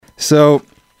So,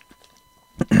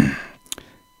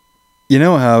 you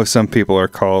know how some people are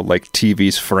called like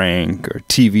TV's Frank or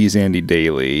TV's Andy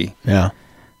Daly? Yeah.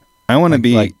 I want to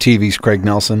be like TV's Craig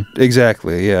Nelson.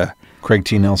 Exactly, yeah. Craig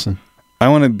T. Nelson. I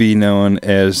want to be known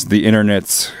as the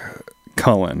internet's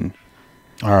Cullen.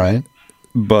 All right.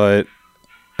 But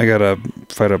I got to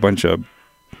fight a bunch of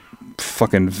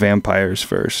fucking vampires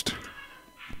first.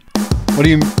 What do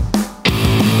you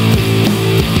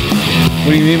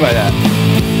mean by that?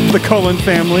 The Cullen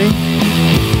family.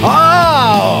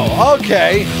 Oh,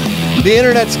 okay. The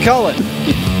internet's Cullen.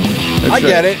 I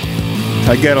get it.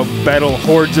 I gotta battle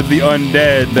hordes of the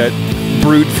undead that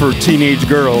brood for teenage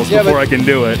girls before I can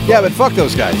do it. Yeah, but fuck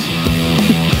those guys.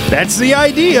 That's the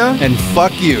idea. And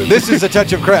fuck you. This is A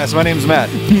Touch of Crass. My name's Matt.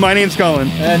 My name's Cullen.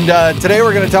 And today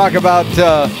we're going to talk about...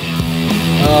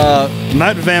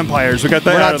 not vampires. We got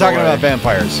that. We're out not of the talking way. about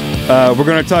vampires. We're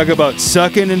going to talk about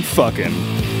sucking and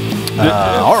fucking.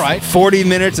 All right. 40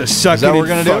 minutes of sucking what and we're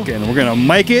gonna do? fucking. We're going to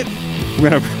mic it.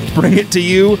 We're going to bring it to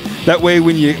you. That way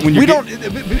when you we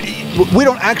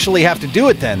don't actually have to do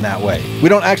it then that way. We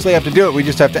don't actually have to do it. We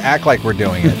just have to act like we're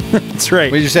doing it. That's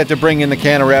right. We just have to bring in the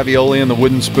can of ravioli and the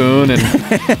wooden spoon and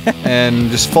and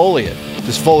just Foley it.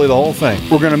 Just Foley the whole thing.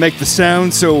 We're going to make the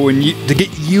sound so to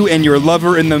get you and your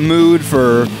lover in the mood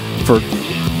for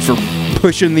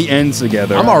pushing the ends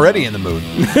together. I'm already in the mood.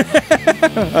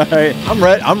 All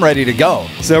right. I'm ready to go.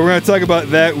 So we're going to talk about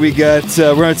that. We're going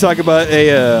to talk about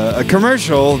a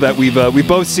commercial that we've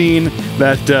both seen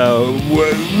that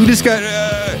we just got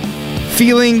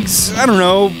feelings. I don't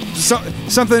know,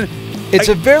 something.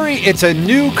 It's a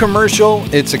new commercial.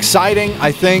 It's exciting,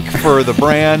 I think, for the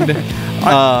brand.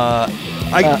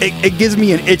 It gives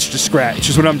me an itch to scratch.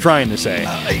 Is what I'm trying to say.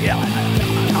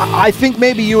 I think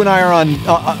maybe you and I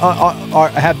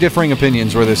have differing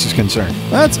opinions where this is concerned.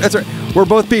 That's right. We're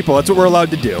both people. That's what we're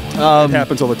allowed to do. It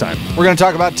happens all the time. We're going to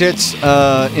talk about tits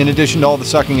in addition to all the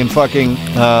sucking and fucking,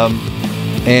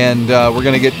 and we're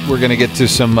going to get to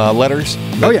some letters.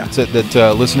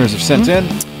 That listeners have sent in.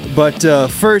 But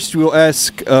first, we'll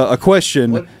ask a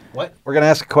question. What? We're going to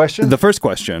ask a question. The first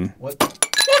question. What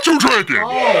you drinking?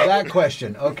 Oh, that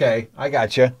question. Okay, I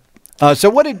got you. So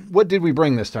what did we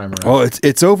bring this time around? Oh,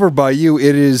 it's over by you.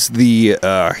 It is the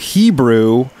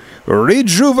Hebrew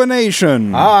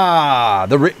rejuvenation.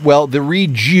 The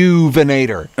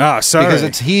rejuvenator. Sorry. Because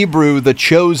it's Hebrew, the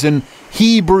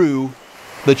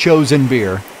chosen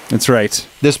beer. That's right.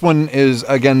 This one is,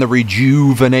 again, the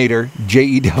Rejuvenator,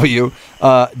 Jew,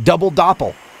 Double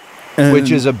Doppel,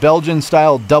 which is a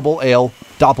Belgian-style double ale,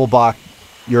 Doppelbock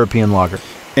European lager.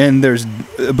 And there's,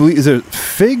 I believe, is there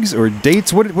figs or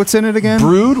dates? What's in it again?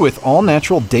 Brewed with all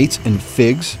natural dates and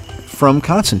figs from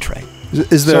concentrate.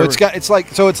 Is there? Is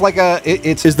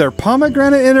there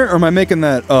pomegranate in it, or am I making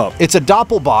that up? It's a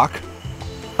Doppelbock.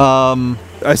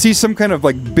 I see some kind of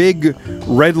like big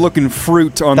red-looking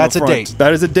fruit on the front. That's a date.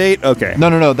 That is a date? Okay.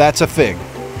 No, that's a fig.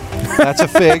 That's a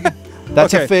fig.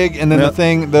 That's a fig, and then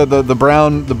the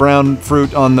brown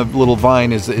fruit on the little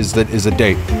vine is a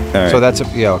date. Right. So that's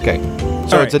okay.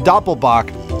 So it's a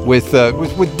Doppelbock with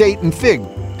date and fig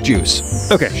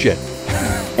juice. Okay. Shit.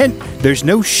 And there's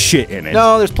no shit in it.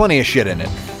 No, there's plenty of shit in it.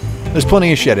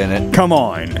 Come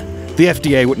on. The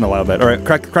FDA wouldn't allow that. All right,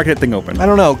 crack that thing open. I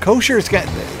don't know. Kosher's got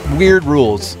weird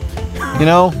rules. You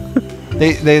know?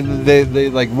 They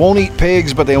like won't eat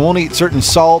pigs, but they won't eat certain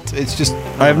salt. It's just...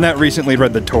 I have not recently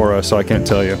read the Torah, so I can't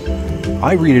tell you.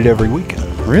 I read it every weekend.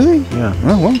 Really? Yeah.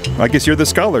 Oh, well, I guess you're the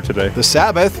scholar today. The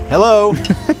Sabbath. Hello.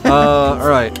 All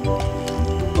right.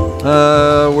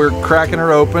 We're cracking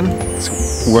her open.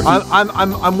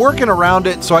 I'm working around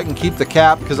it so I can keep the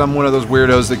cap because I'm one of those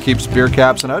weirdos that keeps beer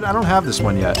caps, and I don't have this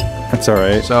one yet. That's all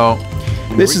right. So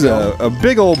this is a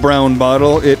big old brown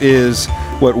bottle. It is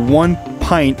 1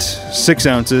 pint, 6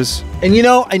 ounces. And you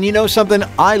know something?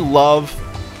 I love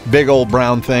big old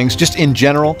brown things, just in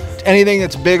general. Anything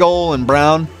that's big old and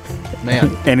brown,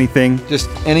 man. Anything. Just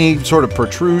any sort of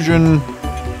protrusion,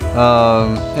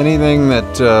 anything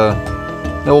that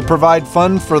will provide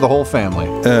fun for the whole family.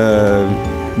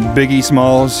 Biggie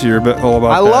Smalls, you're all about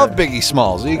that. I love Biggie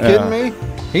Smalls. Are you kidding me?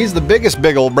 He's the biggest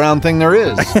big old brown thing there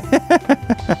is.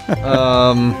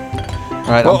 All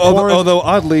right. Although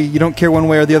oddly, you don't care one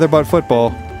way or the other about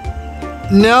football.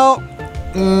 No.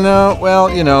 Well,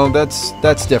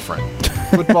 that's different.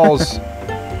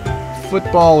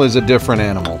 Football is a different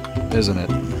animal, isn't it?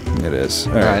 It is.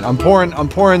 All right. I'm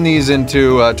pouring these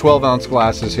into 12-ounce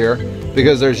glasses here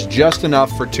because there's just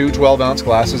enough for 2 12-ounce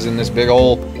glasses in this big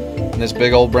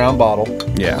old brown bottle.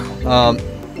 Yeah.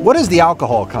 What is the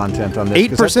alcohol content on this?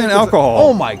 8% alcohol.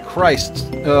 Oh my Christ!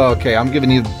 Oh, okay, I'm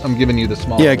giving you the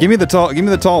small. Yeah, one. give me the tall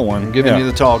one. I'm giving you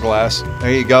the tall glass.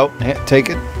 There you go. Take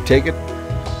it.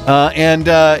 And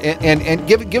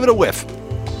give it a whiff.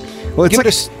 Well,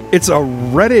 it's a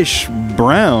reddish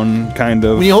brown kind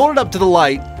of. When you hold it up to the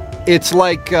light, it's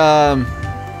like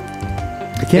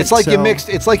It's like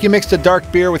you mixed a dark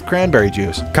beer with cranberry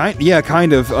juice.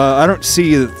 Kind of. I don't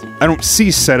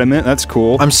see sediment. That's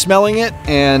cool. I'm smelling it,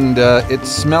 and it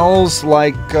smells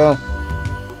like a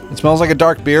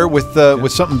dark beer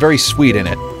with something very sweet in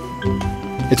it.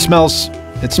 It smells.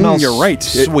 You're right.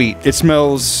 Sweet. It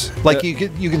smells like you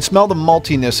can smell the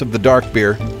maltiness of the dark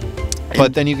beer,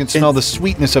 but then you can smell the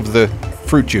sweetness of the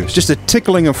fruit juice. Just a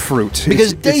tickling of fruit.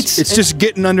 Because it's just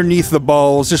getting underneath the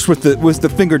balls, just with the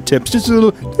fingertips, just a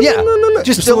little. Yeah,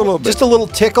 just a little bit. Just a little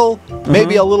tickle. Uh-huh.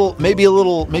 Maybe a little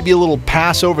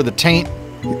pass over the taint.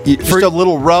 Just a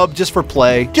little rub, just for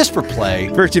play.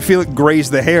 First, you feel it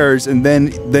graze the hairs, and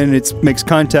then it makes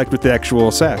contact with the actual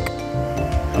sack.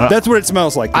 That's what it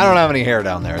smells like. I don't have any hair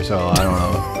down there, so I don't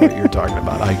know what you're talking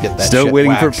about. I get that. Still shit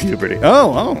waiting waxed. for puberty.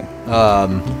 Oh.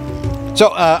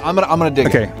 So I'm gonna dig.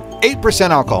 Okay. It. 8%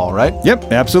 alcohol, right?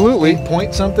 Yep, absolutely. 8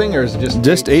 point something, or is it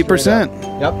just 8%?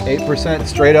 Yep, 8%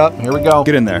 straight up. Here we go.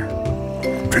 Get in there.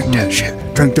 Drink that shit.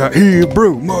 Drink that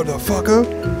Hebrew, motherfucker.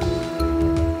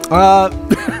 I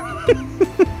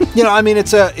mean,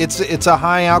 it's a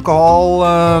high alcohol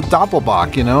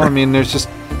Doppelbock. I mean, it's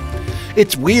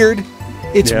weird.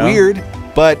 It's weird,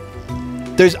 but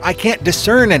I can't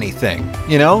discern anything.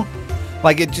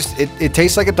 Like it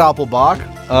tastes like a Doppelbock.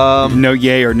 No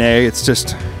yay or nay. It's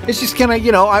just kind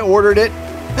of, I ordered it.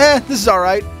 This is all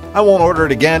right. I won't order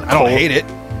it again. I don't hate it.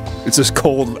 It's just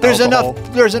cold. There's alcohol.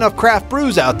 enough craft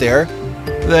brews out there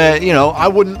that I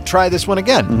wouldn't try this one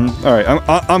again. Mm-hmm. All right,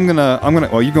 I'm gonna.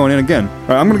 Well, you're going in again. All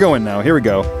right, I'm gonna go in now. Here we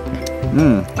go.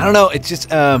 I don't know. It's just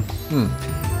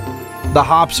the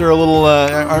hops are a little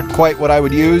aren't quite what I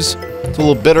would use. It's a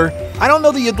little bitter. I don't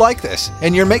know that you'd like this,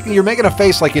 and you're making a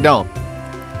face like you don't.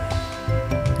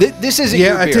 This isn't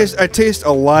your beer. I taste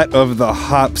a lot of the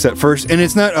hops at first, and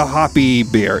it's not a hoppy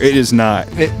beer. It is not.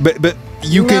 But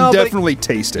you can definitely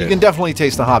taste it. You can definitely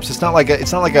taste the hops. It's not like a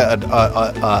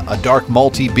dark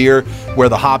malty beer where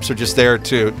the hops are just there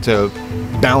to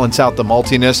balance out the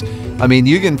maltiness. I mean,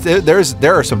 you can.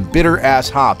 There are some bitter ass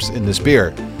hops in this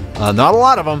beer. Not a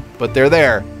lot of them, but they're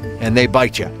there, and they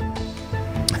bite you.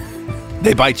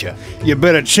 They bite you. You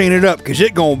better chain it up, because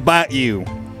it gonna bite you.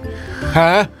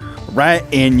 Huh? Right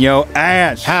in your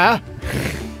ass. Huh?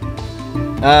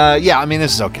 Yeah, I mean,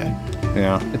 this is okay.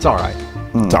 Yeah. It's all right.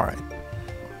 It's all right.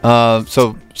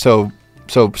 So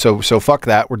fuck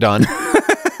that. We're done.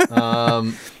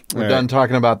 We're done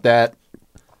talking about that.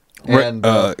 And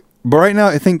but right now,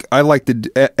 I think I'd like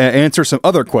to answer some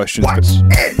other questions. What's in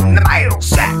the mail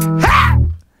sack?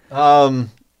 Ha!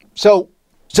 So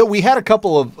we had a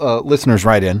couple of listeners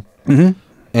write in,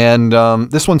 and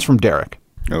this one's from Derek.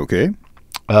 Okay.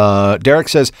 Derek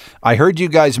says, I heard you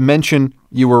guys mention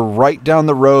you were right down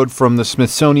the road from the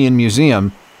Smithsonian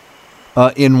Museum.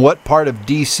 In what part of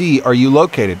D.C. are you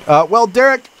located? Well,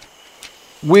 Derek,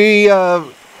 we're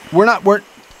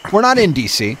not in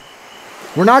D.C.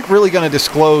 We're not really going to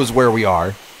disclose where we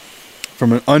are.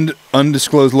 From an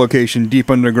undisclosed location deep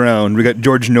underground, we got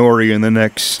George Norrie in the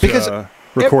next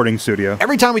recording studio.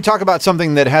 Every time we talk about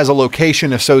something that has a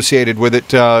location associated with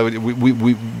it,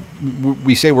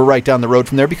 we say we're right down the road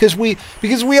from there because we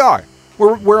are.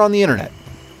 We're on the internet.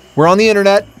 We're on the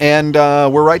internet, and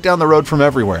we're right down the road from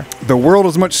everywhere. The world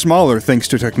is much smaller thanks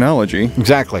to technology.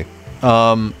 Exactly.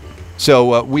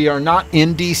 So we are not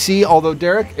in D.C., although,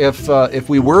 Derek, if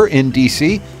we were in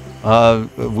D.C.,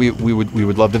 we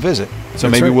would love to visit. So That's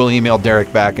maybe right. we'll email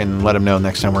Derek back and let him know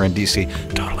next time we're in D.C.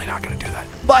 Totally not going to do that.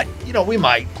 But, we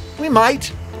might. We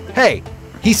might. Hey,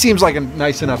 he seems like a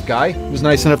nice enough guy. He was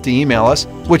nice enough to email us,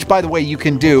 which, by the way, you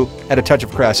can do at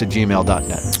atouchofcrass@gmail.net.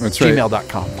 That's right.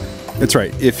 Gmail.com. That's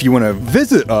right. If you want to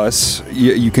visit us,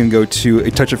 you can go to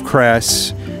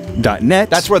atouchofcrass.net.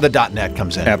 That's where the .net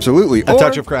comes in. Absolutely. Or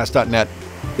Atouchofcrass.net.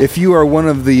 if you are one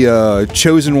of the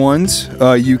chosen ones,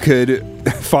 you could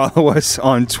follow us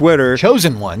on Twitter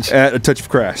Chosen ones. at A Touch of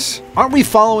Crass. Aren't we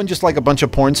following just like a bunch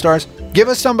of porn stars? Give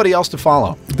us somebody else to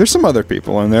follow. There's some other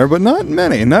people on there, but not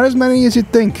many. Not as many as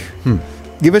you'd think.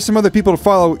 Give us some other people to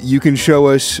follow. You can show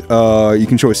us.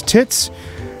 Tits.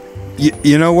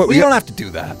 You know what? Well, you don't have to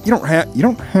do that. You don't have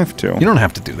to. You don't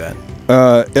have to do that.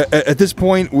 At this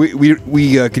point,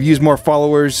 we could use more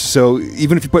followers. So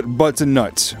even if you put butts and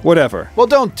nuts, whatever. Well,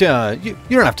 don't. You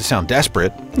don't have to sound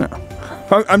desperate. No,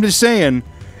 I'm just saying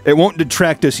it won't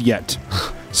detract us yet.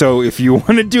 So if you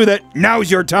want to do that, now's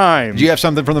your time. Do you have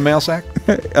something from the mail sack?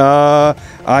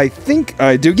 I think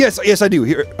I do. Yes, I do.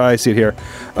 Here, I see it here.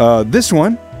 This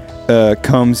one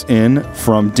comes in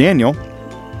from Daniel,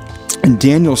 and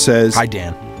Daniel says, Hi,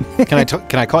 Dan. Can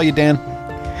I call you Dan?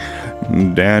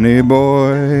 Danny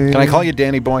boy. Can I call you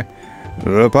Danny boy?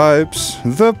 The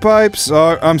pipes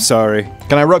are... I'm sorry.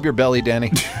 Can I rub your belly,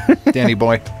 Danny? Danny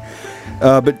boy.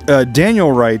 But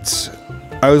Daniel writes,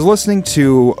 I was listening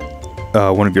to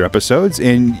one of your episodes,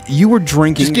 and you were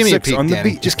drinking Just give me a sex peek, on the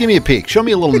Danny. beach. Just give me a peek. Show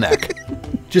me a little neck.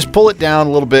 Just pull it down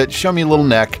a little bit. Show me a little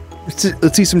neck.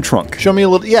 Let's see some trunk. Show me a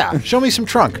little... Yeah, show me some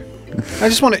trunk. I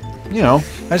just want to, I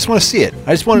just want to see it.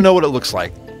 I just want to know what it looks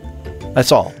like.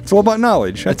 That's all. It's all about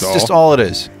knowledge. That's That's just all it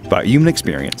is. about human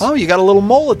experience. Oh, you got a little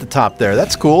mole at the top there.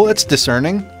 That's cool. That's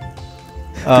discerning.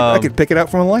 I could pick it out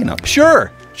from a lineup.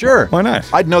 Sure. Why not?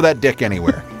 I'd know that dick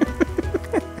anywhere.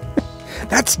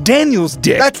 That's Daniel's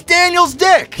dick. That's Daniel's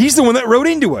dick. He's the one that wrote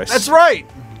into us. That's right.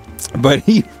 But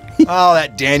he Oh,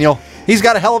 that Daniel. He's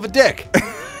got a hell of a dick.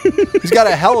 He's got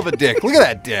a hell of a dick. Look at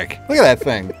that dick. Look at that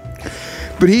thing.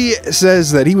 But he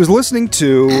says that he was listening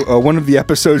to one of the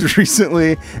episodes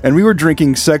recently, and we were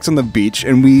drinking Sex on the Beach,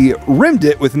 and we rimmed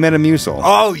it with Metamucil.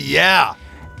 Oh, yeah.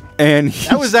 And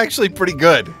That was actually pretty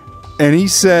good. and he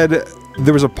said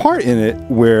there was a part in it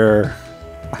where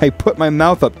I put my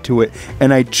mouth up to it,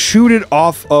 and I chewed it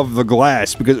off of the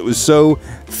glass because it was so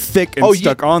thick and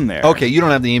stuck on there. Okay, you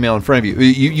don't have the email in front of you.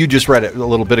 You just read it a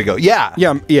little bit ago. Yeah.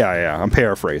 Yeah. I'm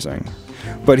paraphrasing.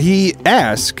 But he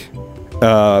asked,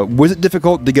 was it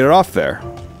difficult to get it off there?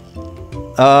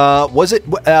 Was it?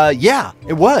 Yeah,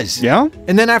 it was. Yeah?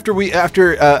 And then after we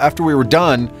were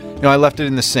done, I left it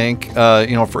in the sink,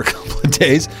 for a couple of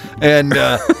days, and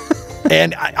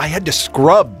and I had to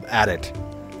scrub at it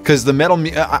because the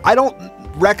I don't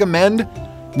recommend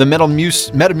the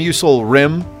Metamucil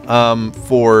rim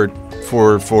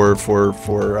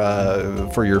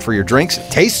for your drinks.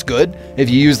 It tastes good if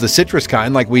you use the citrus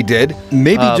kind like we did.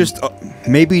 Maybe just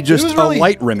really- a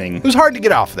light rimming. It was hard to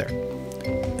get off there.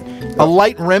 A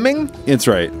light rimming? It's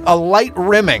right. A light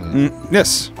rimming.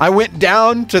 Yes. I went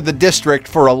down to the district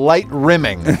for a light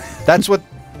rimming. That's what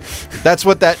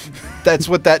that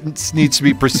needs to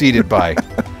be preceded by.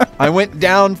 I went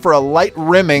down for a light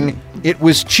rimming. It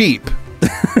was cheap.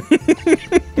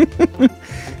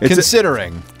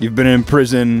 Considering You've been in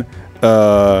prison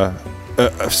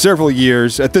several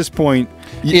years. At this point,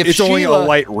 it's only a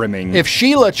light rimming. If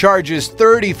Sheila charges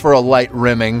 $30 for a light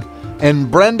rimming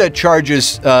and Brenda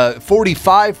charges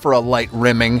 $45 for a light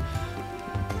rimming,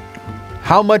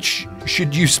 how much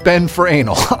should you spend for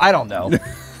anal? I don't know.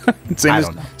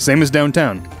 Same as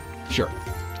downtown. Sure.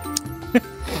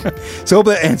 So hope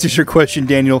that answers your question,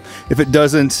 Daniel. If it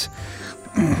doesn't,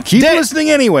 keep listening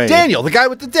anyway. Daniel, the guy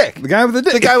with the dick. The guy with the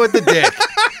dick. The guy with the dick.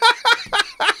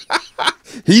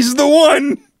 He's the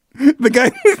one. The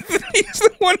guy. He's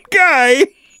the one guy.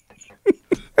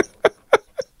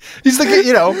 He's the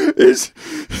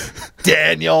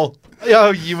Daniel.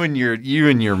 Oh, you and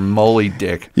your molly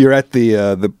dick. You're at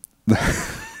the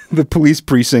the police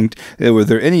precinct. Were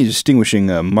there any distinguishing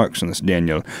marks on this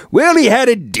Daniel? Well, he had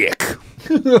a dick.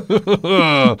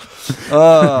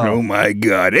 Oh my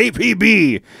God,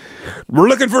 APB, we're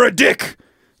looking for a dick.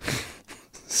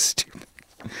 Stupid.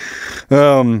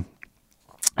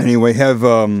 Anyway, have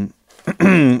What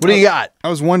do you got? I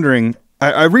was wondering.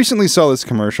 I recently saw this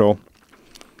commercial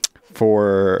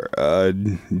for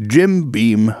Jim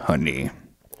Beam Honey.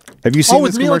 Have you seen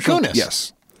with this Mila commercial? Kunis.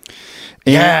 Yes.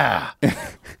 Yeah.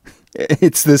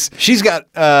 It's this. She's got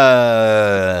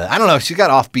I don't know, she's got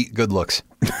offbeat good looks.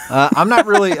 I'm not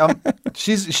really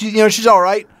she's all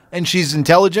right and she's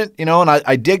intelligent, and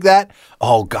I dig that.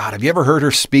 Oh God, have you ever heard her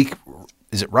speak?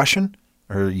 Is it Russian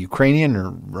or Ukrainian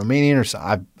or Romanian or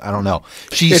something? I don't know.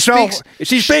 She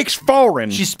speaks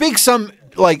foreign. She speaks some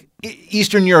like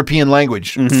Eastern European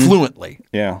language fluently.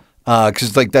 Yeah.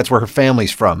 Because that's where her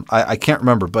family's from. I can't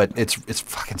remember, but it's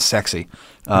fucking sexy.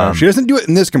 No, she doesn't do it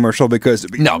in this commercial because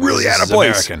it'd be really out of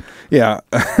place. American. Yeah.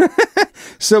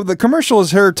 So the commercial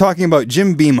is her talking about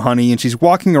Jim Beam Honey, and she's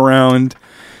walking around.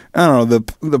 I don't know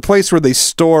the place where they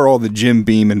store all the Jim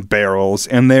Beam in barrels,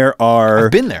 and there are.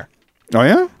 I've been there. Oh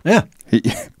yeah. Yeah.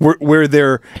 Were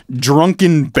there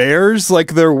drunken bears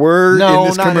like there were in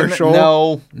this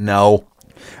commercial? No.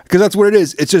 Because that's what it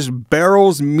is. It's just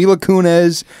barrels, Mila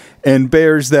Kunis, and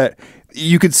bears that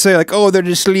you could say like, oh, they're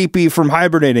just sleepy from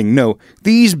hibernating. No,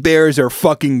 these bears are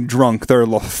fucking drunk. They're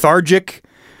lethargic.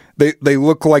 They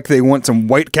look like they want some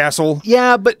White Castle.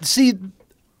 Yeah, but see,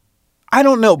 I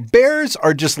don't know. Bears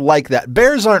are just like that.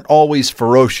 Bears aren't always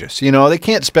ferocious. You know, they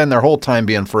can't spend their whole time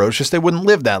being ferocious. They wouldn't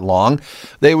live that long.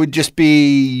 They would just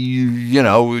be, you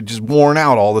know, just worn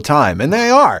out all the time. And they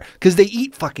are, because they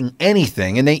eat fucking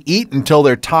anything, and they eat until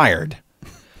they're tired.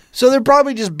 So they're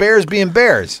probably just bears being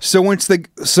bears. So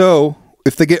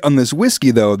if they get on this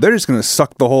whiskey, though, they're just going to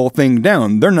suck the whole thing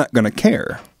down. They're not going to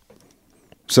care.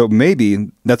 So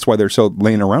maybe that's why they're so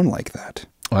laying around like that.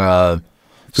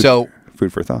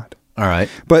 Food for thought. All right.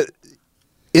 But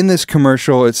in this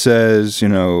commercial, it says, you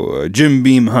know, Jim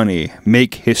Beam Honey,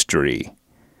 make history.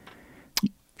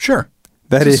 Sure.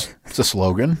 It's a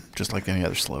slogan, just like any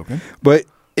other slogan. But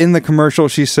in the commercial,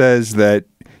 she says that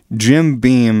Jim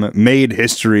Beam made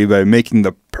history by making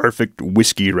the perfect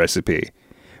whiskey recipe,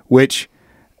 which...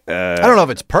 I don't know if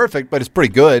it's perfect, but it's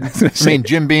pretty good. I mean,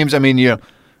 Jim Beam's, you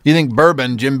think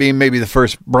bourbon, Jim Beam may be the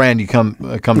first brand you come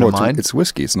to mind. It's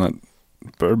whiskey. It's not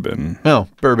bourbon. No,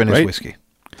 bourbon is whiskey.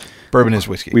 Bourbon is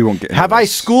whiskey. We won't get into Have I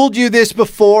schooled you this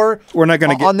before? We're not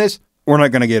going to get on this. We're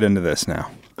not going to get into this now.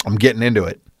 I'm getting into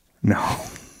it. No.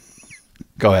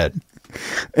 Go ahead.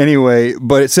 Anyway,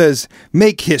 but it says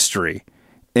make history.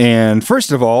 And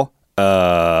first of all,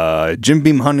 Jim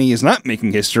Beam Honey is not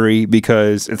making history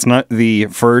because it's not the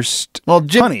first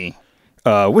honey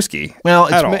whiskey.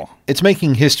 Well, all. It's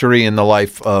making history in the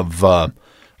life of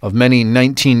many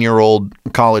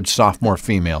 19-year-old college sophomore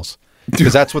females,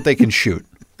 because that's what they can shoot.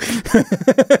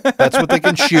 That's what they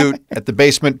can shoot at the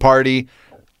basement party.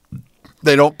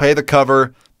 They don't pay the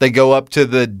cover. They go up to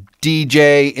the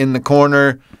DJ in the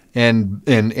corner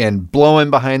and blow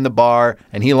him behind the bar,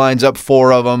 and he lines up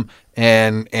 4 of them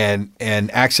and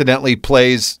accidentally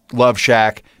plays Love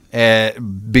Shack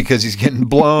because he's getting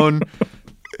blown.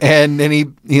 And then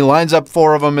he lines up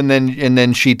 4 of them, and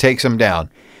then she takes him down.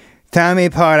 Tommy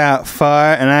poured out 4,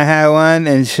 and I had 1,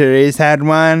 and Charisse had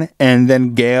 1, and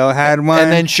then Gail had 1.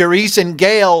 And then Charisse and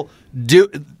Gail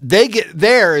they get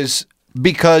theirs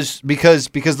because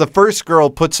the first girl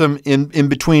puts them in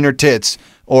between her tits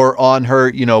or on her,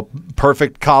 you know,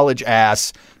 perfect college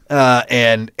ass,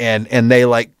 and they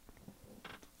like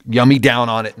yummy down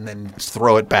on it and then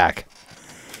throw it back.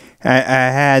 I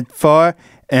had 4,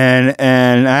 and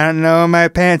I don't know where my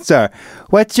pants are.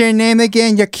 What's your name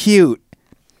again? You're cute.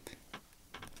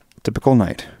 Typical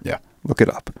night. Yeah. Look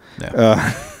it up.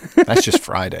 Yeah. That's just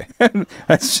Friday.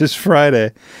 That's just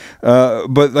Friday.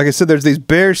 But like I said, there's these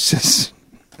bears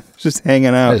just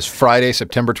hanging out. It's Friday,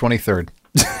 September 23rd.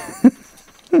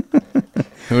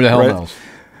 Who the hell knows?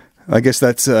 I guess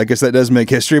that does make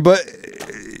history, but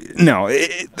no,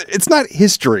 it's not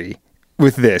history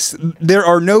with this. There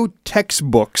are no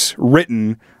textbooks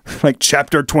written like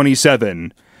Chapter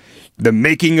 27. The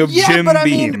making of Jim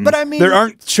Beam. But I mean, there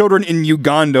aren't children in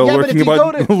Uganda learning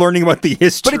about the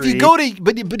history. But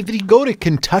if you go to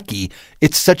Kentucky,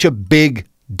 it's such a big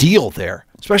deal there,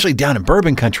 especially down in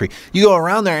bourbon country. You go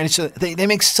around there, and they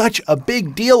make such a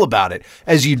big deal about it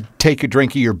as you take a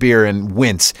drink of your beer and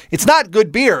wince. It's not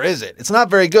good beer, is it? It's not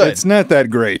very good. It's not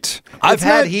that great. I've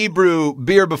had Hebrew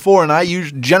beer before, and I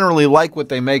generally like what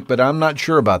they make, but I'm not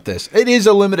sure about this. It is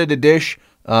a limited edition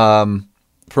from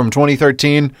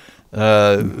 2013.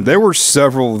 There were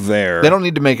several there. They don't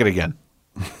need to make it again.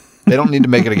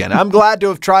 I'm glad to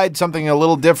have tried something a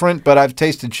little different, but I've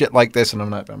tasted shit like this, and I'm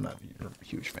not a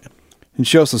huge fan. And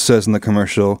she also says in the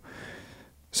commercial,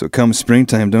 so come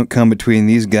springtime, don't come between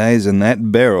these guys and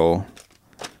that barrel.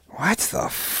 What the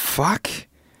fuck?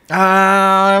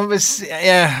 I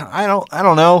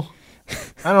don't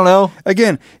know.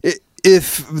 Again,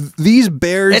 if these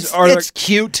bears it's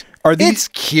cute. It's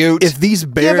cute. If these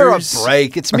bears... Give her a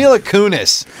break. It's Mila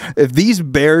Kunis. If these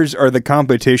bears are the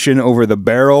competition over the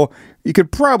barrel, you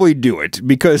could probably do it.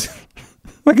 Because,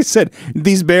 like I said,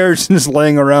 these bears just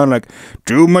laying around like,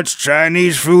 too much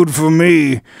Chinese food for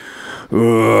me.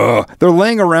 Ugh. They're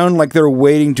laying around like they're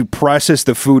waiting to process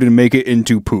the food and make it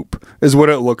into poop, is what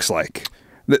it looks like.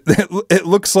 It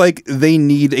looks like they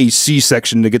need a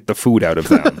C-section to get the food out of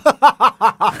them.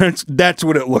 That's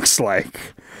what it looks like.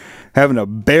 Having a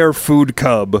bear food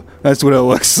cub. That's what it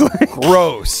looks like.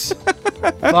 Gross.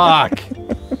 Fuck.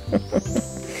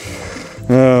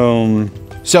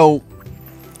 So,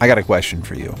 I got a question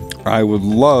for you. I would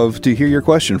love to hear your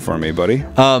question for me, buddy.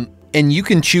 And you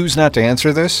can choose not to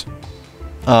answer this.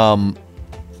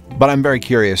 But I'm very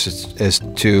curious as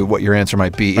to what your answer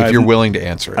might be if you're willing to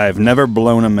answer it. I've never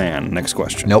blown a man. Next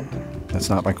question. Nope. That's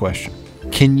not my question.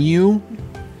 Can you...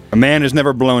 A man has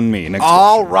never blown me. Next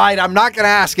All right, I'm not going to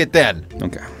ask it then.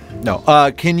 Okay. No.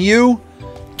 Can you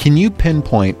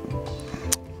pinpoint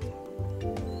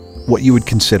what you would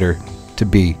consider to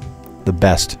be the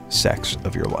best sex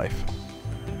of your life?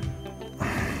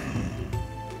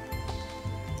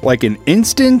 like an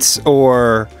instance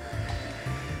or?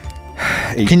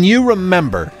 Can you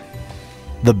remember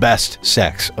the best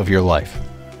sex of your life?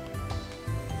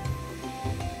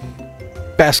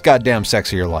 Best goddamn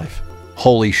sex of your life.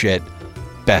 Holy shit.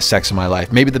 Best sex of my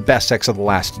life. Maybe the best sex of the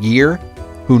last year.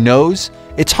 Who knows?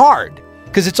 It's hard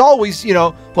because it's always,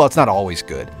 well, it's not always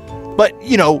good. But,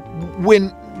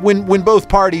 when both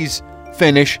parties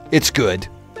finish, it's good.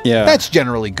 Yeah. That's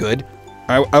generally good.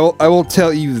 I will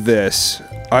tell you this.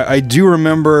 I do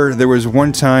remember there was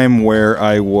one time where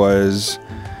I was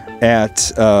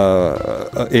at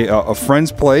a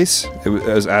friend's place. I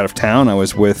was out of town. I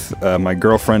was with my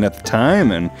girlfriend at the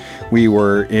time, and we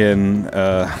were in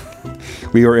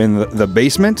the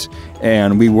basement,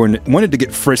 and we wanted to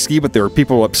get frisky, but there were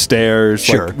people upstairs.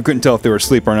 Sure. Like, we couldn't tell if they were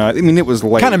asleep or not. I mean, it was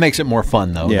late. Kind of makes it more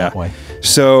fun, though, that way.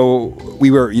 So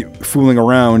we were fooling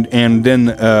around, and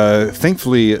then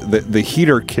thankfully the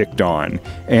heater kicked on,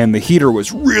 and the heater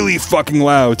was really fucking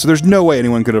loud. So there's no way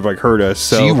anyone could have heard us.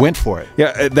 So you went for it.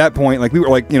 Yeah, at that point, we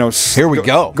were here we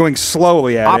go, going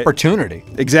slowly at opportunity.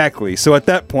 Exactly. So at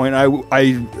that point, I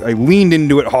leaned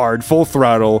into it hard, full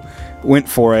throttle, went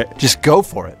for it. Just go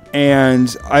for it.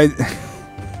 And I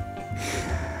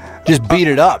just beat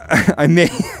it up. I made.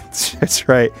 That's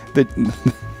right.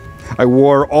 I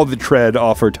wore all the tread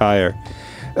off her tire.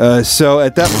 So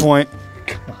at that point,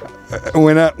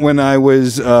 when I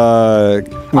was,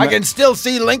 I can still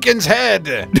see Lincoln's head.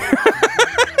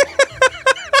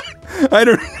 I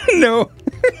don't know.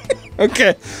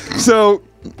 Okay, so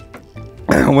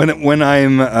when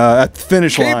I'm at the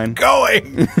finish line, keep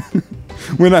going.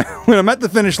 when I'm at the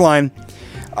finish line,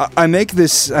 I make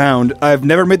this sound. I've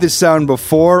never made this sound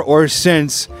before or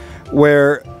since,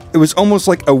 where it was almost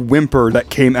like a whimper that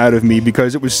came out of me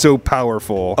because it was so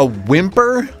powerful. A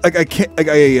whimper? I can't.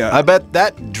 I bet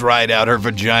that dried out her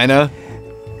vagina.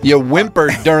 You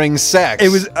whimpered during sex. It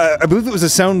was. I believe it was a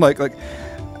sound like.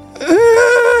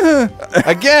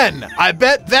 Again, I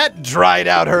bet that dried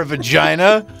out her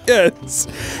vagina. Yes.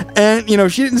 And,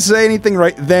 she didn't say anything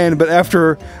right then, but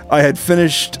after I had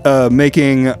finished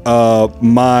making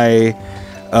my...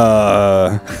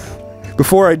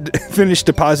 before I finished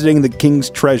depositing the king's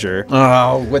treasure...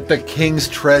 Oh, with the king's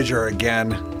treasure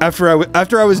again. After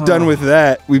I was done with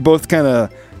that, we both kind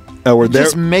of were there. It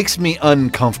just makes me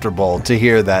uncomfortable to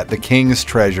hear that, the king's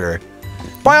treasure.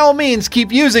 By all means,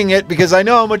 keep using it because I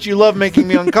know how much you love making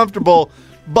me uncomfortable.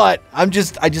 But I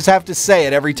just have to say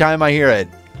it every time I hear it.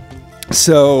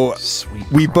 So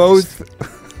we're both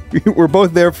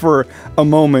there for a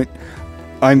moment.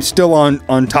 I'm still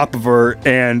on top of her,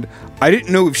 and I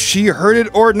didn't know if she heard it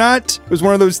or not. It was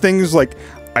one of those things like,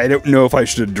 I don't know if I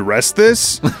should address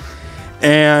this.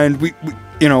 And we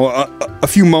a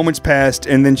few moments passed,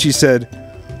 and then she said,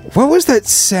 "What was that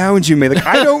sound you made?"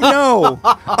 I don't know.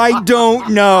 I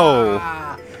don't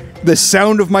know. The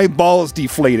sound of my balls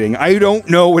deflating. I don't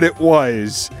know what it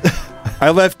was. I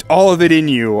left all of it in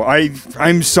you.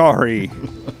 I'm sorry.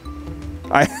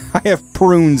 I have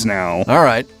prunes now. All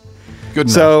right. Good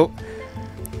enough. So,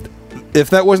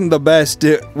 if that wasn't the best,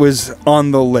 it was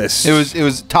on the list. It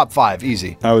was top 5,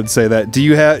 easy. I would say that.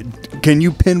 Can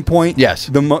you pinpoint? Yes.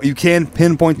 You can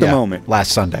pinpoint the moment.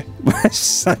 Last Sunday.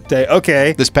 Last Sunday.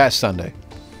 Okay. This past Sunday.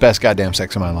 Best goddamn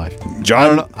sex of my life.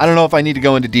 John, I don't know if I need to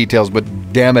go into details, but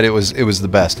damn it, it was the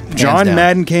best. John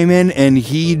Madden came in and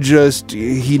he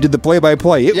did the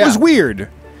play-by-play. It was weird,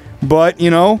 but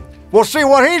Well, see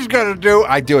what he's gonna do.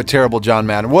 I do a terrible John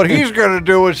Madden. What he's gonna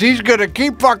do is he's gonna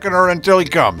keep fucking her until he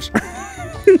comes.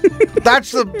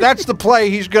 That's the play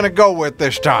he's gonna go with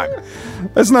this time.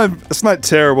 That's not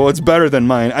terrible. It's better than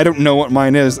mine. I don't know what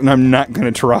mine is, and I'm not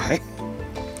gonna try.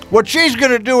 What she's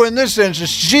gonna do in this instance,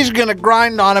 she's gonna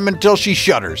grind on him until she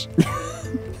shudders.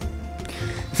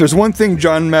 If there's one thing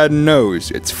John Madden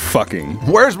knows, it's fucking.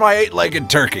 Where's my 8-legged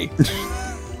turkey?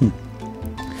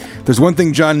 There's one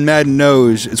thing John Madden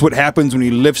knows, it's what happens when he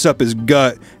lifts up his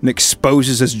gut and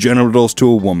exposes his genitals to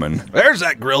a woman. There's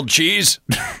that grilled cheese.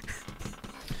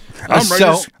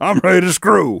 I'm ready to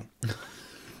screw.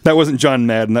 That wasn't John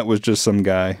Madden, that was just some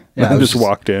guy that just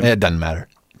walked in. It doesn't matter.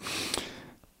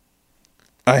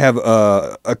 I have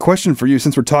a question for you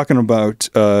since we're talking about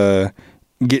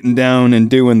getting down and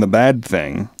doing the bad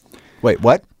thing. Wait,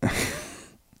 what?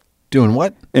 Doing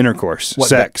what? Intercourse. What,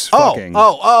 sex. Fucking.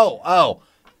 Oh.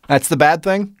 That's the bad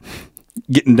thing?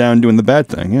 Getting down doing the bad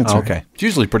thing. Yeah, okay. It's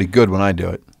usually pretty good when I do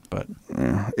it, but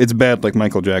it's bad like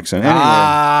Michael Jackson. Anyway.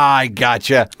 I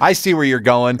gotcha. I see where you're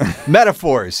going.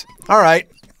 Metaphors. All right.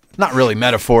 Not really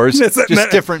metaphors. Just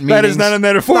different meanings. That is not a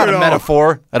metaphor Not at a all.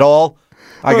 metaphor at all.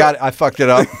 I fucked it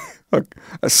up.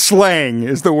 A slang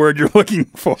is the word you're looking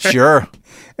for. Sure.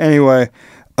 Anyway,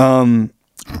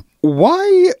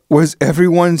 Why was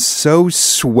everyone so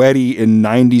sweaty in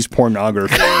 90s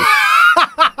pornography?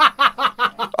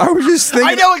 I was just thinking.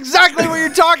 I know exactly what you're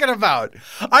talking about.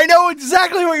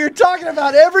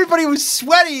 Everybody was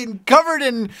sweaty and covered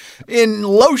in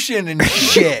lotion and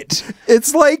shit.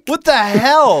 It's like, What the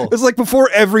hell? it's like before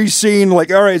every scene,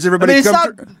 like, all right, is everybody it's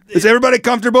not- is everybody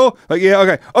comfortable? Like,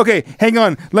 yeah, okay, hang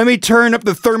on. Let me turn up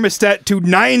the thermostat to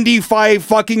 95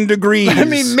 fucking degrees. I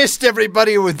mean, mist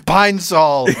everybody with Pine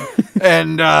Sol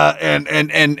and rub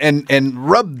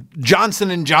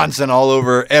Johnson & Johnson all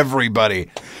over everybody.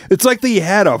 It's like they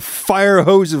had a fire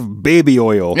hose of baby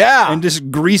oil. Yeah. And just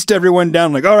greased everyone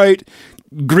down. Like, all right,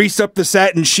 grease up the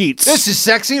satin sheets. This is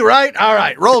sexy, right? All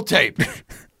right, roll tape.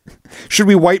 Should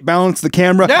we white balance the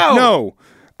camera? No.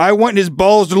 I want his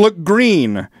balls to look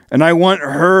green, and I want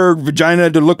her vagina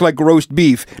to look like roast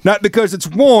beef. Not because it's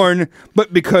worn,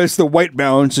 but because the white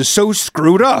balance is so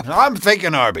screwed up. I'm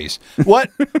thinking Arby's.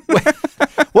 What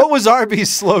was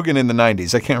Arby's slogan in the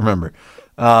 90s? I can't remember.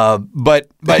 But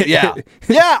yeah.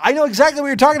 Yeah, I know exactly what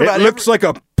you're talking about. It looks like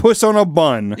a puss on a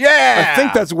bun. Yeah. I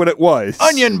think that's what it was.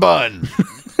 Onion bun.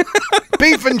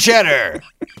 Beef and cheddar.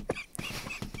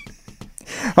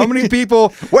 How many people...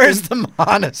 Where's the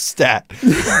monostat?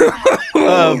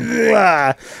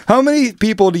 How many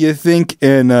people do you think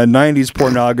in 90s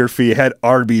pornography had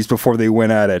Arby's before they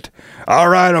went at it? All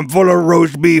right, I'm full of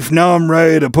roast beef. Now I'm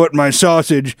ready to put my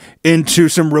sausage into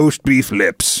some roast beef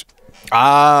lips.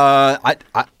 I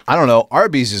don't know.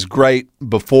 Arby's is great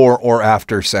before or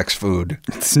after sex food.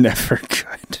 It's never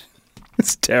good.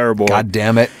 It's terrible. God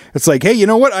damn it. It's like, hey, you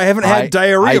know what? I haven't had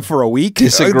diarrhea for a week.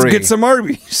 disagree. Let's get some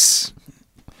Arby's.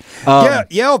 Yeah,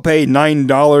 I'll pay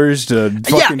 $9 to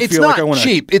fucking it's feel not like I want to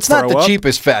cheap. It's not the up.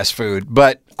 cheapest fast food,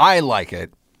 but I like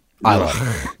it. I like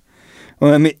it.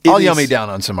 Well, I mean, I'll yummy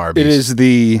down on some Arby's. It is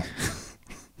the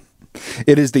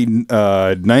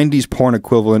 90s porn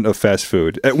equivalent of fast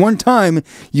food. At one time,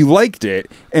 you liked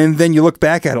it, and then you look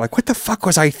back at it like, what the fuck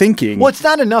was I thinking? Well, it's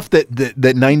not enough that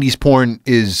 90s porn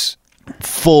is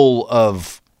full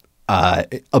of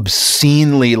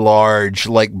obscenely large,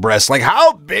 like, breasts. Like,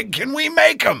 how big can we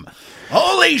make them?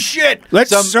 Holy shit!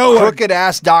 Some crooked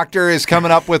ass doctor is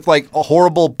coming up with like a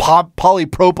horrible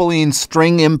polypropylene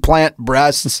string implant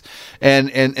breasts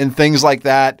and things like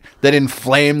that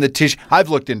inflame the tissue. I've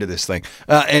looked into this thing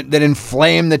and that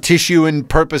inflame the tissue and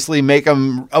purposely make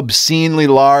them obscenely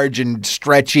large and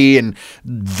stretchy and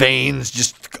veins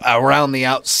just around the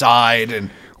outside and.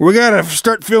 We gotta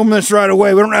start filming this right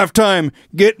away. We don't have time.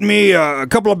 Get me a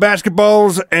couple of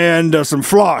basketballs and some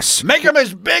floss. Make them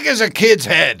as big as a kid's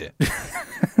head.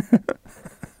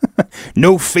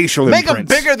 No facial Make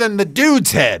imprints. them bigger than the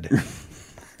dude's head.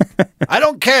 I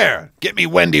don't care. Get me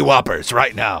Wendy Whoppers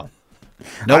right now.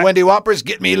 No Wendy Whoppers,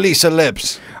 get me Lisa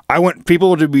Lips. I want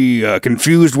people to be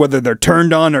confused whether they're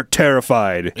turned on or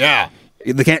terrified. Yeah.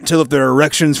 They can't tell if they're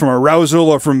erections from arousal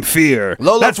or from fear.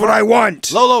 That's what I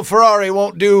want. Lolo Ferrari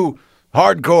won't do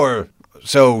hardcore,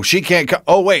 so she can't come.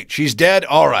 Oh, wait, she's dead?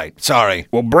 All right, sorry.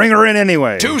 We'll bring her in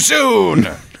anyway. Too soon.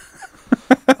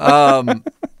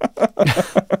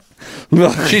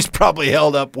 She's probably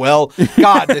held up well.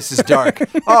 God, this is dark.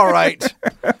 All right.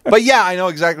 But yeah, I know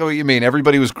exactly what you mean.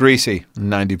 Everybody was greasy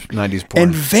in 90s porn.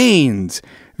 And veins.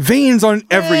 Veins on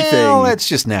everything. Well, that's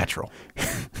just natural.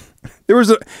 There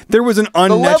was an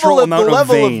unnatural amount of veins.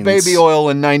 The level of baby oil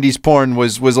in 90s porn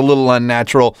was a little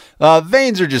unnatural.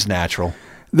 Veins are just natural.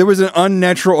 There was an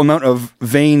unnatural amount of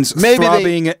veins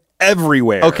throbbing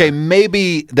everywhere. Okay,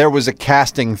 maybe there was a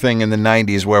casting thing in the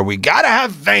 90s where we gotta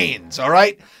have veins, all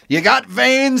right? You got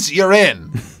veins, you're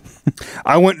in.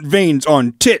 I want veins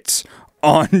on tits,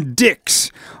 on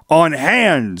dicks, on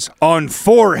hands, on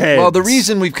foreheads. Well, the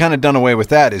reason we've kind of done away with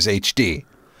that is HD.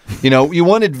 You know, you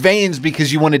wanted veins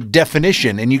because you wanted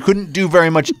definition, and you couldn't do very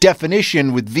much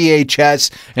definition with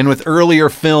VHS and with earlier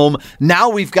film. Now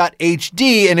we've got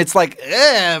HD, and it's like,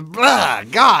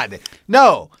 God,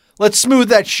 no. Let's smooth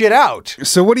that shit out.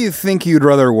 So what do you think you'd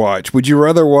rather watch? Would you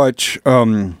rather watch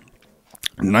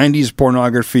 90s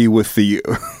pornography with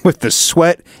the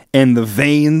sweat and the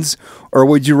veins, or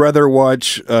would you rather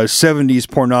watch 70s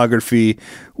pornography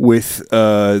with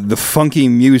the funky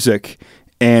music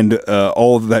and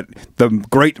all of that, the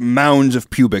great mounds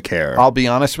of pubic hair? I'll be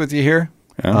honest with you here.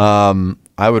 Yeah.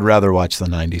 I would rather watch the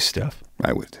 90s stuff.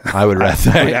 I would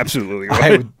rather. I absolutely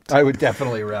would. I would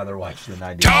definitely rather watch the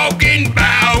 90s. Talking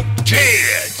about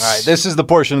tits. All right, this is the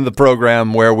portion of the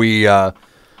program where we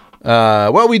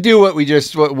we do what we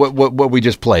just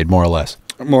played, more or less.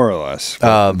 More or less.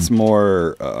 It's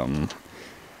more.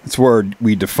 It's where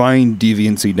we define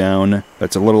deviancy down.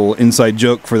 That's a little inside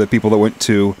joke for the people that went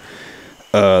to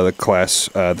the class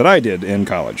that I did in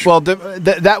college. Well,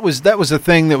 that was a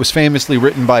thing that was famously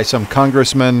written by some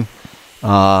congressman.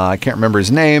 I can't remember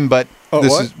his name, but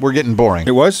we're getting boring.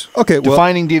 It was? Okay, well...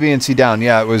 Defining Deviancy Down.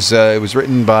 Yeah, it was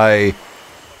written by...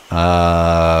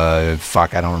 I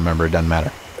don't remember. It doesn't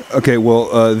matter. Okay,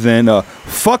 well, then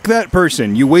fuck that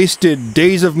person. You wasted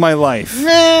days of my life.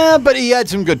 Yeah, but he had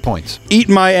some good points. Eat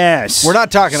my ass. We're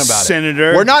not talking about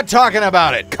Senator. We're not talking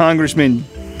about it. Congressman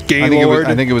Gaylord.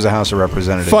 I think it was a House of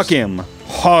Representatives. Fuck him.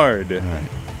 Hard. All right.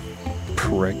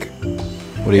 Prick.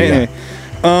 What do you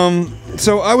got?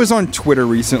 So I was on Twitter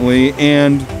recently,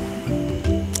 and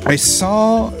I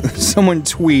saw someone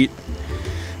tweet...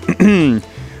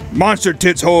 Monster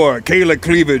tits whore, Kayla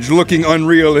cleavage looking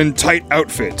unreal in tight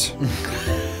outfit.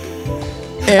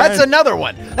 That's another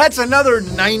one. That's another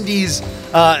 90s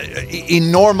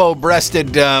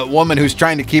enormo-breasted woman who's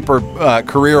trying to keep her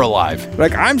career alive.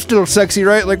 Like, I'm still sexy,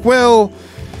 right? Like, well...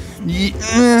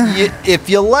 if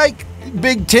you like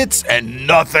big tits and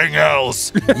nothing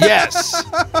else, yes.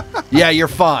 Yeah, you're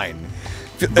fine.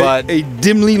 But a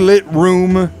dimly lit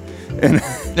room and,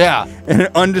 and an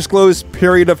undisclosed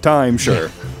period of time,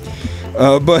 sure.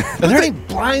 But are there any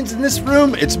blinds in this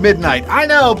room? It's midnight. I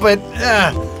know, but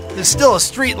there's still a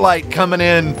street light coming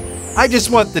in. I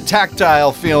just want the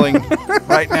tactile feeling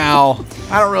right now.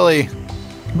 I don't really...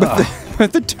 But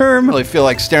the term... really feel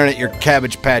like staring at your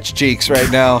Cabbage Patch cheeks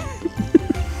right now.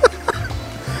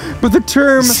 But the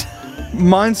term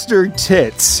monster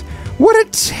tits... What a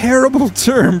terrible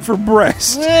term for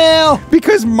breasts. Well...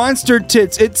 Because monster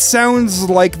tits, it sounds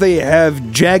like they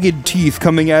have jagged teeth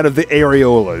coming out of the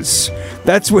areolas.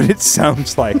 That's what it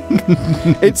sounds like.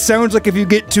 It sounds like if you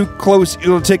get too close,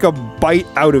 it'll take a bite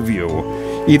out of you.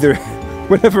 Either,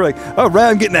 whatever, like, oh, right,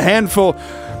 I'm getting a handful.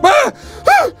 My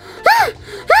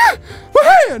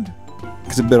hand!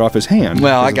 Because it bit off his hand.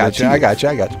 Well, I got you.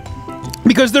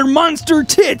 Because they're monster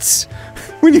tits.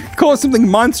 When you call something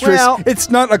monstrous,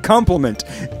 it's not a compliment.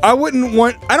 I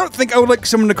don't think I would like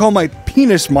someone to call my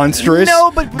penis monstrous. No,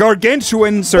 but...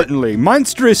 Gargantuan, certainly.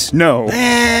 Monstrous, no.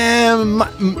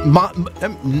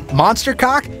 Monster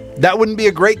cock? That wouldn't be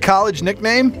a great college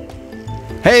nickname?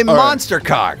 Hey, all Monster right.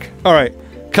 Cock. All right.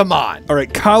 Come on. All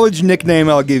right, college nickname,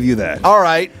 I'll give you that. All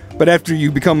right. But after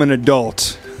you become an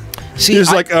adult... See, all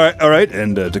right,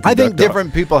 and I think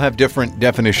different people have different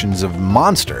definitions of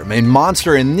monster. I mean,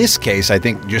 monster in this case, I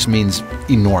think, just means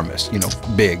enormous.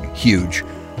 Big, huge.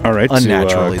 All right,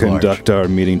 unnaturally to conduct our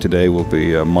meeting today will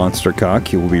be Monster Cock.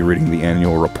 He will be reading the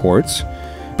annual reports.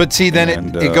 But see, then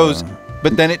it goes.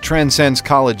 But then it transcends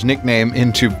college nickname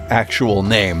into actual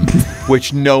name,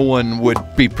 which no one would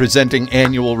be presenting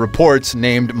annual reports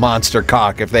named Monster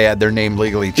Cock if they had their name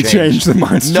legally changed. Change the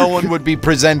monster. No one would be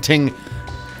presenting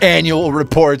annual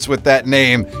reports with that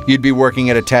name. You'd be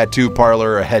working at a tattoo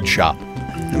parlor or a head shop.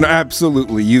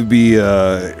 Absolutely. You'd be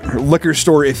a liquor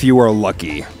store if you are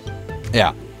lucky.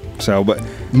 Yeah. So, but...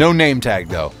 No name tag,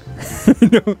 though.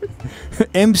 No.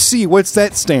 MC, what's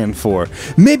that stand for?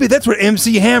 Maybe that's what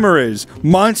MC Hammer is.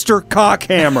 Monster Cock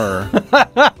Hammer.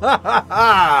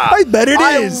 I bet it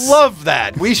is. I love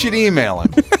that. We should email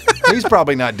him. He's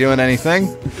probably not doing anything.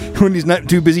 When he's not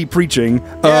too busy preaching.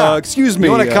 Yeah. Excuse me.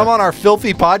 You want to come on our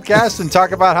filthy podcast and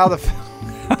talk about how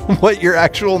what your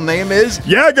actual name is?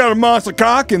 Yeah, I got a monster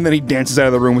cock. And then he dances out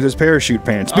of the room with his parachute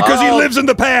pants. Because he lives in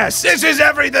the past. This is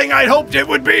everything I'd hoped it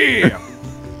would be.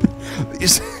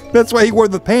 That's why he wore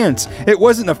the pants. It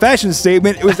wasn't a fashion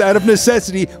statement. It was out of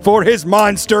necessity for his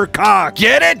monster cock.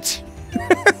 Get it?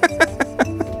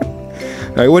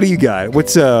 All right, what do you got?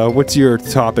 What's your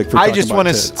topic for talking about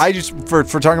tits?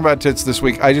 For talking about tits this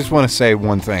week, I just want to say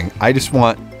one thing.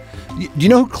 Do you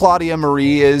know who Claudia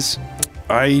Marie is?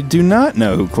 I do not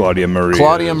know who Claudia Marie is.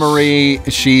 Claudia Marie,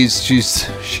 she's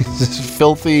this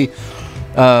filthy,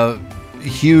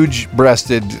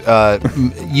 huge-breasted.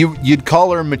 You'd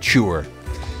call her mature.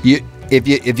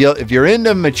 If you're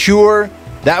into mature,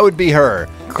 that would be her.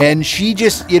 And she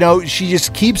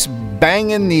just keeps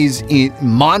banging these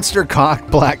monster cock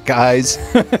black guys,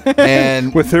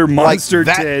 and with her monster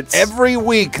tits. Every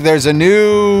week there's a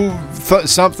new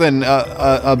something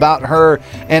about her,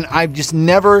 and I've just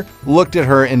never looked at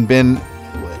her and been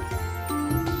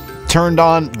turned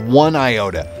on one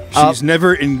iota. She's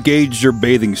never engaged your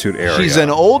bathing suit area. She's an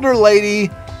older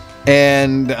lady,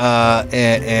 and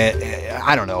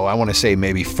I don't know. I want to say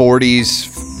maybe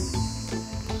 40s.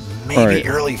 Maybe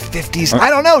early 50s. I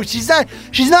don't know. She's not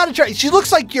attractive. She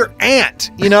looks like your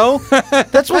aunt,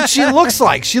 That's what she looks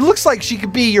like. She looks like she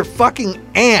could be your fucking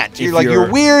aunt. Your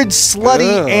weird,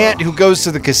 slutty aunt who goes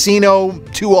to the casino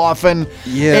too often.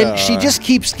 Yeah. And she just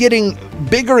keeps getting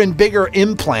bigger and bigger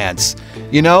implants.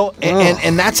 You know,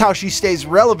 and that's how she stays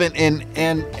relevant.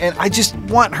 And I just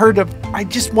want her to. I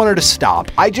just want her to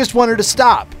stop. I just want her to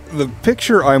stop. The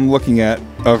picture I'm looking at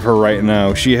of her right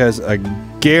now, she has a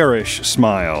garish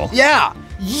smile. Yeah.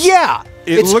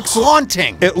 It's looks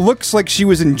haunting. It looks like she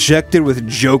was injected with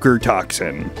Joker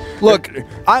toxin. Look,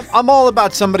 I'm all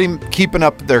about somebody keeping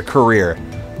up their career,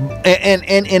 and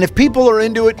if people are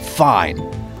into it, fine.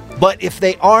 But if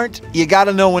they aren't, you got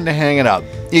to know when to hang it up.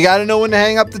 You got to know when to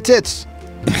hang up the tits.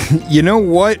 You know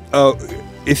what?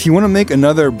 If you want to make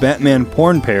another Batman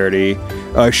porn parody,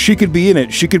 she could be in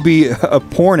it. She could be a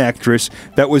porn actress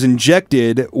that was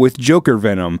injected with Joker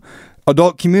venom.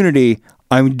 Adult community,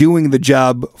 I'm doing the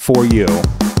job for you.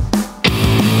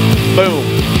 Boom.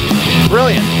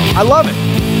 Brilliant. I love it.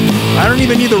 I don't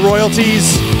even need the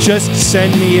royalties. Just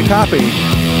send me a copy.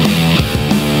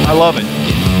 I love it.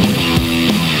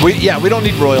 We don't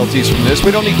need royalties from this.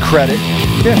 We don't need credit.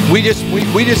 Yeah. We just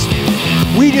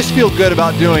feel good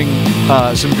about doing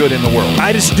some good in the world.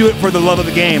 I just do it for the love of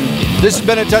the game. This has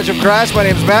been A Touch of Crass. My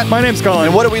name's Matt. My name's Colin.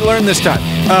 And what did we learn this time?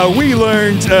 We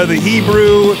learned the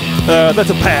Hebrew. That's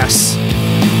a pass.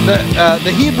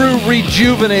 The Hebrew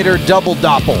Rejuvenator Double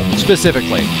Doppel,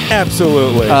 specifically.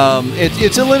 Absolutely.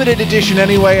 It's a limited edition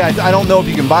anyway. I don't know if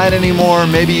you can buy it anymore.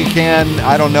 Maybe you can.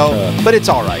 I don't know. But it's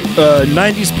all right.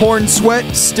 90s porn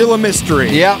sweat, still a mystery.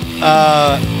 Yeah.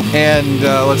 And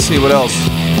let's see what else.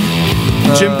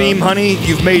 Jim Beam, honey,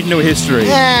 you've made no history.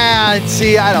 Yeah,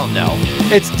 see, I don't know.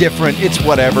 It's different. It's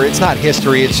whatever. It's not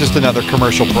history. It's just another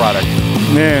commercial product.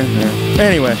 Yeah.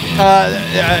 Anyway.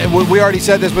 We already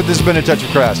said this, but this has been A Touch of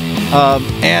Crass.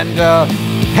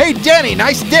 Hey, Denny,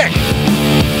 nice dick.